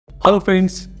Hello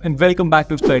friends, and welcome back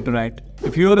to Studytonight.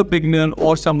 If you're a beginner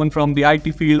or someone from the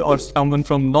IT field or someone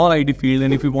from non-IT field,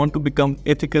 and if you want to become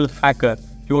ethical hacker,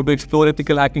 you want to explore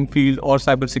ethical hacking field or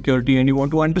cybersecurity, and you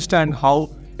want to understand how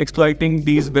exploiting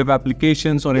these web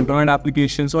applications or internet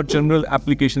applications or general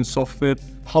application software,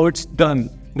 how it's done,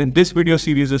 then this video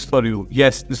series is for you.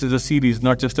 Yes, this is a series,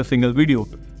 not just a single video.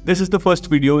 This is the first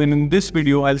video, and in this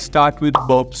video, I'll start with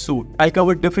Burp Suite. I'll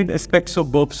cover different aspects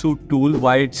of Burp Suite tool,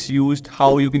 why it's used,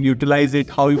 how you can utilize it,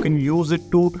 how you can use it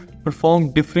to perform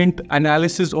different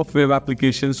analysis of web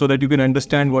applications so that you can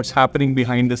understand what's happening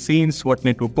behind the scenes, what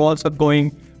network calls are going,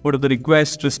 what are the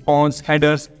requests, response,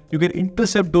 headers. You can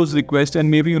intercept those requests and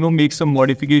maybe, make some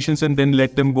modifications and then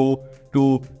let them go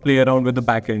to play around with the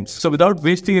backends. So without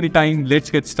wasting any time, let's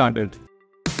get started.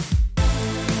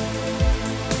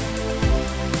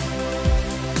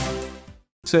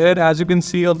 So here, as you can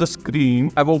see on the screen,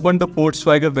 I've opened the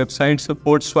PortSwagger website. So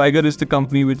PortSwagger is the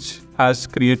company which has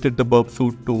created the Burp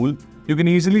Suite tool. You can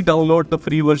easily download the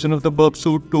free version of the Burp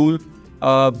Suite tool.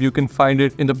 You can find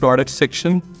it in the product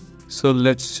section. So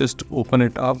let's just open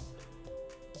it up.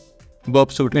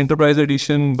 Burp Suite Enterprise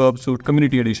Edition, Burp Suite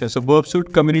Community Edition. So Burp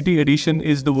Suite Community Edition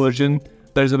is the version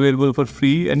that is available for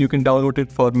free, and you can download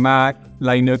it for Mac,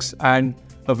 Linux, and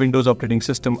a Windows operating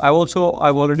system. I've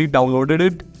already downloaded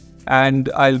it, and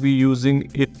I'll be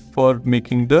using it for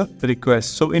making the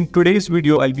request. So in today's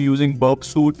video, I'll be using Burp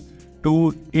Suite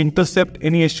to intercept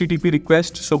any HTTP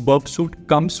request. So Burp Suite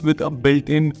comes with a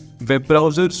built-in web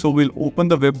browser. So we'll open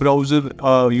the web browser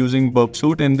using Burp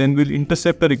Suite, and then we'll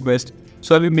intercept a request.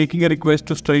 So I'll be making a request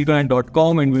to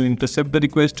Studytonight.com, and we'll intercept the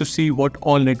request to see what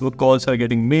all network calls are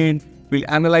getting made. We'll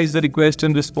analyze the request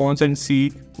and response and see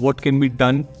what can be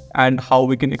done and how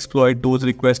we can exploit those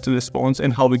requests and response,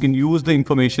 and how we can use the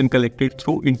information collected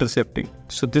through intercepting.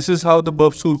 So this is how the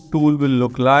Burp Suite tool will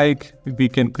look like. We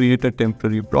can create a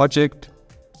temporary project,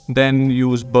 then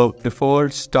use Burp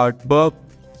default, start Burp,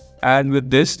 and with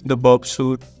this, the Burp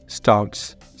Suite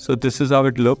starts. So this is how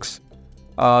it looks.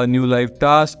 New live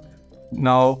task.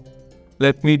 Now,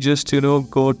 let me just,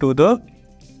 go to the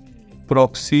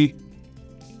proxy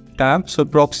tab. So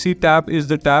proxy tab is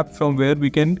the tab from where we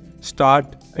can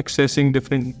start accessing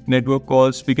different network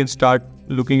calls. We can start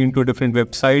looking into different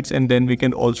websites, and then we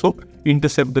can also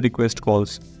intercept the request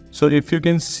calls. So if you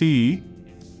can see,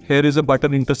 here is a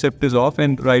button, intercept is off,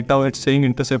 and right now it's saying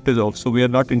intercept is off. So we are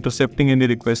not intercepting any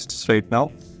requests right now.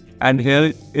 And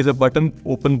here is a button,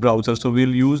 open browser. So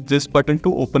we'll use this button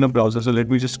to open a browser. So let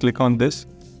me just click on this.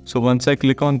 So once I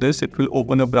click on this, it will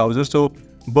open a browser. So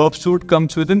Burp Suite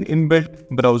comes with an inbuilt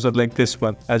browser like this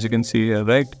one, as you can see here,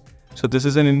 right? So this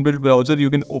is an inbuilt browser. You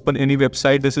can open any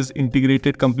website. This is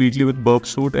integrated completely with Burp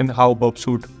Suite and how Burp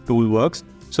Suite tool works.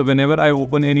 So whenever I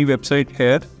open any website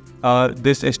here,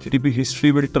 this HTTP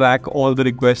history will track all the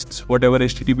requests, whatever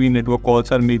HTTP network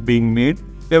calls are being made.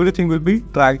 Everything will be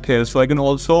tracked here. So I can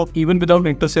also, even without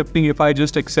intercepting, if I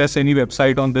just access any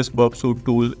website on this Burp Suite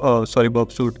tool,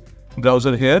 Burp Suite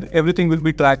browser here, everything will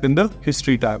be tracked in the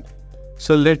history tab.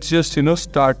 So let's just,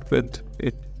 start with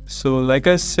it. So like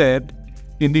I said,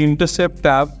 in the intercept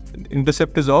tab,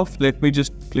 intercept is off. Let me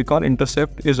just click on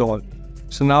intercept is on.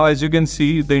 So now as you can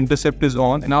see, the intercept is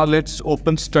on. Now let's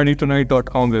open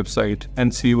Studytonight.com website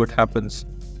and see what happens.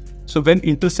 So when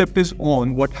intercept is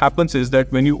on, what happens is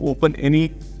that when you open any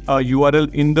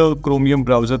URL in the Chromium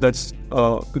browser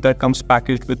that comes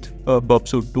packaged with Burp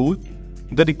Suite tool,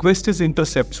 the request is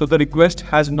intercept. So the request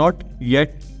has not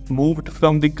yet moved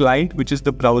from the client, which is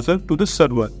the browser, to the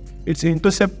server. It's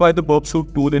intercept by the Burp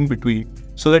Suite tool in between,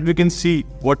 so that we can see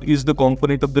what is the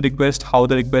component of the request, how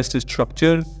the request is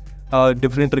structured,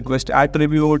 different request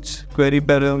attributes, query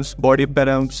params, body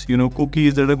params,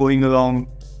 cookies that are going along,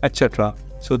 etc.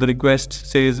 So the request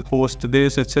says host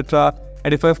this, etc.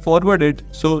 And if I forward it,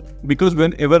 so because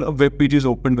whenever a web page is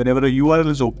opened, whenever a URL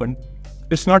is opened,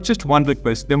 it's not just one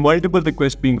request, there are multiple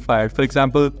requests being fired. For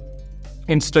example,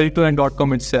 in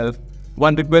Studytonight.com itself,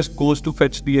 one request goes to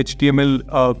fetch the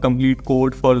HTML complete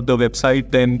code for the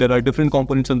website. Then there are different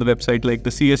components on the website, like the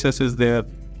CSS is there,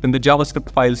 then the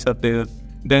JavaScript files are there,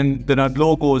 then there are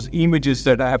logos, images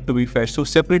that have to be fetched. So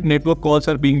separate network calls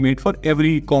are being made for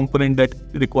every component that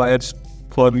requires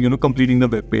for completing the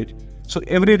web page. So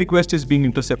every request is being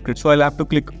intercepted. So I'll have to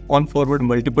click on forward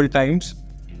multiple times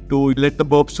to let the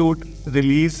Burp Suite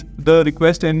release the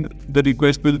request, and the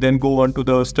request will then go on to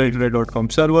the Studytonight.com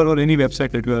server or any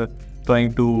website that you are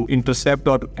trying to intercept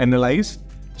or analyze.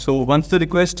 So once the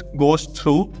request goes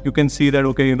through, you can see that,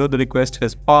 okay, the request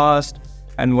has passed,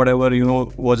 and whatever,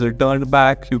 was returned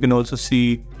back. You can also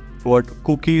see what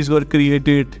cookies were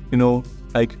created,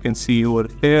 like you can see over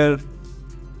here.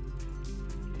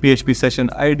 PHP session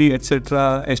ID,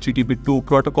 etc. HTTP2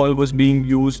 protocol was being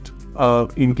used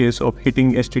in case of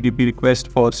hitting HTTP request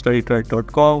for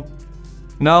Studytonight.com.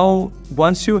 Now,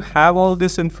 once you have all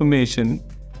this information,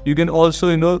 you can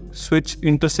also, switch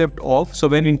intercept off. So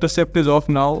when intercept is off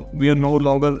now, we are no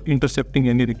longer intercepting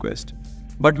any request,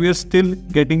 but we are still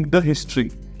getting the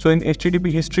history. So in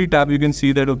HTTP history tab, you can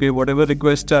see that, okay, whatever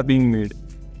requests are being made,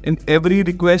 and every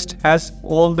request has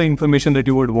all the information that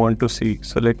you would want to see.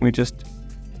 So let me just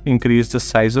increase the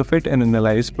size of it and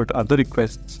analyze what are the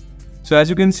requests. So as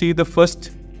you can see, the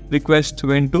first request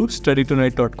went to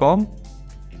Studytonight.com,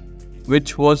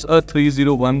 which was a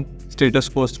 301 status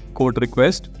code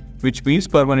request, which means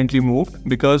permanently moved,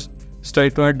 because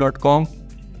Studytonight.com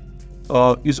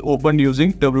is opened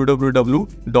using www.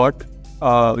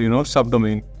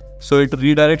 Subdomain. So it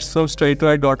redirects from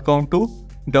Studytonight.com to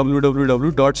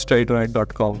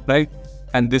www.studytonight.com, right?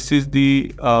 And this is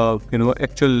the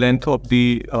actual length of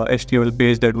the HTML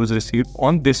page that was received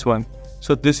on this one.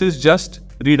 So this is just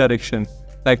redirection,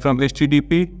 like from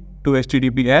HTTP to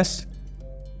HTTPS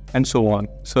and so on.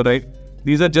 So right,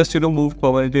 these are just move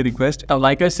permanently request.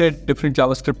 Like I said, different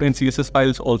JavaScript and CSS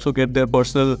files also get their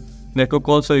personal network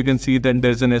call. So you can see that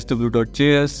there's an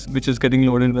sw.js which is getting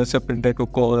loaded in a separate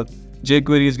network call.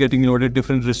 jQuery is getting loaded,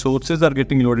 different resources are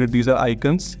getting loaded. These are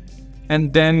icons.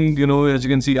 And then, as you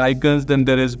can see icons, then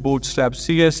there is Bootstrap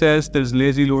CSS, there's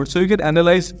lazy load. So you can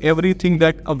analyze everything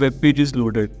that a web page is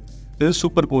loaded. This is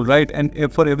super cool, right?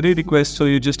 And for every request, so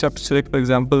you just have to select, for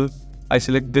example, I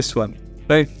select this one,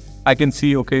 right? I can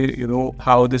see, okay,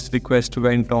 how this request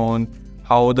went on,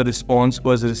 how the response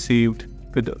was received,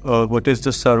 with what is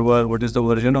the server, what is the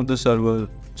version of the server.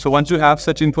 So once you have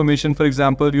such information, for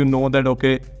example, you know that,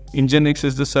 okay, Nginx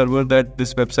is the server that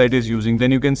this website is using. Then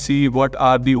you can see what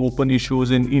are the open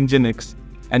issues in Nginx,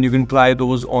 and you can try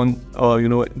those on,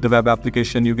 the web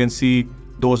application. You can see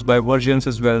those by versions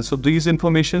as well. So these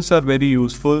informations are very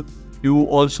useful. You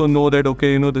also know that,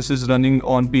 okay, this is running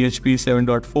on PHP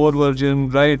 7.4 version,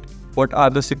 right? What are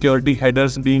the security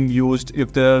headers being used?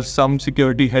 If there are some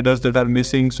security headers that are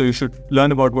missing, so you should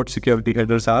learn about what security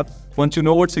headers are. Once you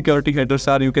know what security headers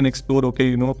are, you can explore,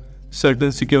 okay,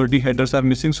 certain security headers are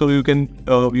missing, so you can,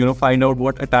 find out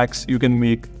what attacks you can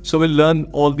make. So we'll learn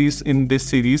all these in this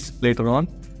series later on,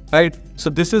 right? So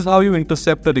this is how you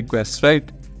intercept a request, right?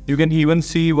 You can even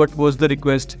see what was the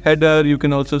request header. You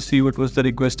can also see what was the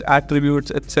request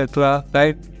attributes, etc.,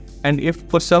 right? And if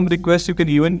for some requests, you can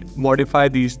even modify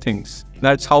these things.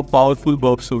 That's how powerful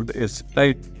Burp Suite is,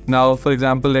 right? Now, for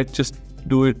example, let's just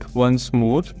do it once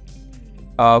more.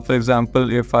 For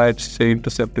example, if I say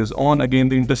intercept is on, again,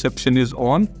 the interception is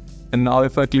on. And now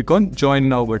if I click on join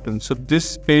now button, so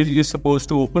this page is supposed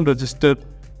to open register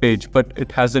page, but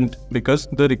it hasn't because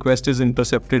the request is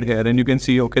intercepted here. And you can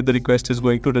see, okay, the request is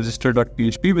going to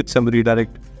register.php with some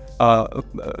redirect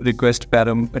request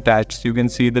param attached. You can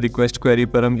see the request query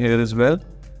param here as well.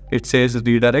 It says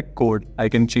redirect code. I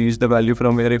can change the value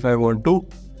from here if I want to,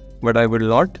 but I will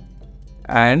not.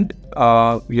 And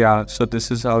so this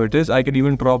is how it is. I can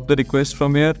even drop the request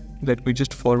from here. Let me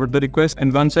just forward the request.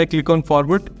 And once I click on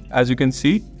forward, as you can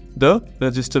see, the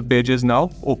register page is now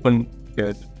open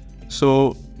here.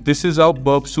 So this is how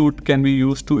Burp Suite can be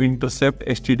used to intercept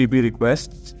HTTP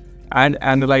requests and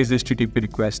analyze HTTP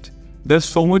requests. There's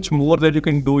so much more that you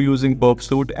can do using Burp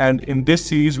Suite, and in this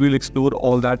series we'll explore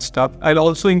all that stuff. I'll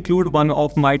also include one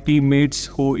of my teammates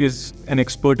who is an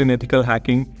expert in ethical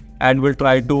hacking, and we'll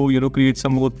try to create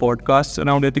some more podcasts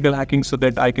around ethical hacking so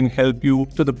that I can help you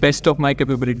to the best of my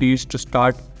capabilities to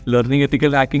start learning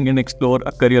ethical hacking and explore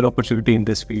a career opportunity in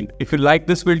this field. If you like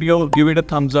this video, give it a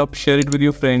thumbs up, share it with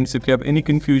your friends. If you have any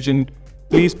confusion,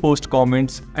 please post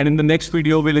comments, and in the next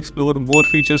video we'll explore more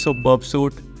features of Burp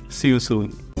Suite. See you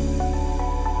soon.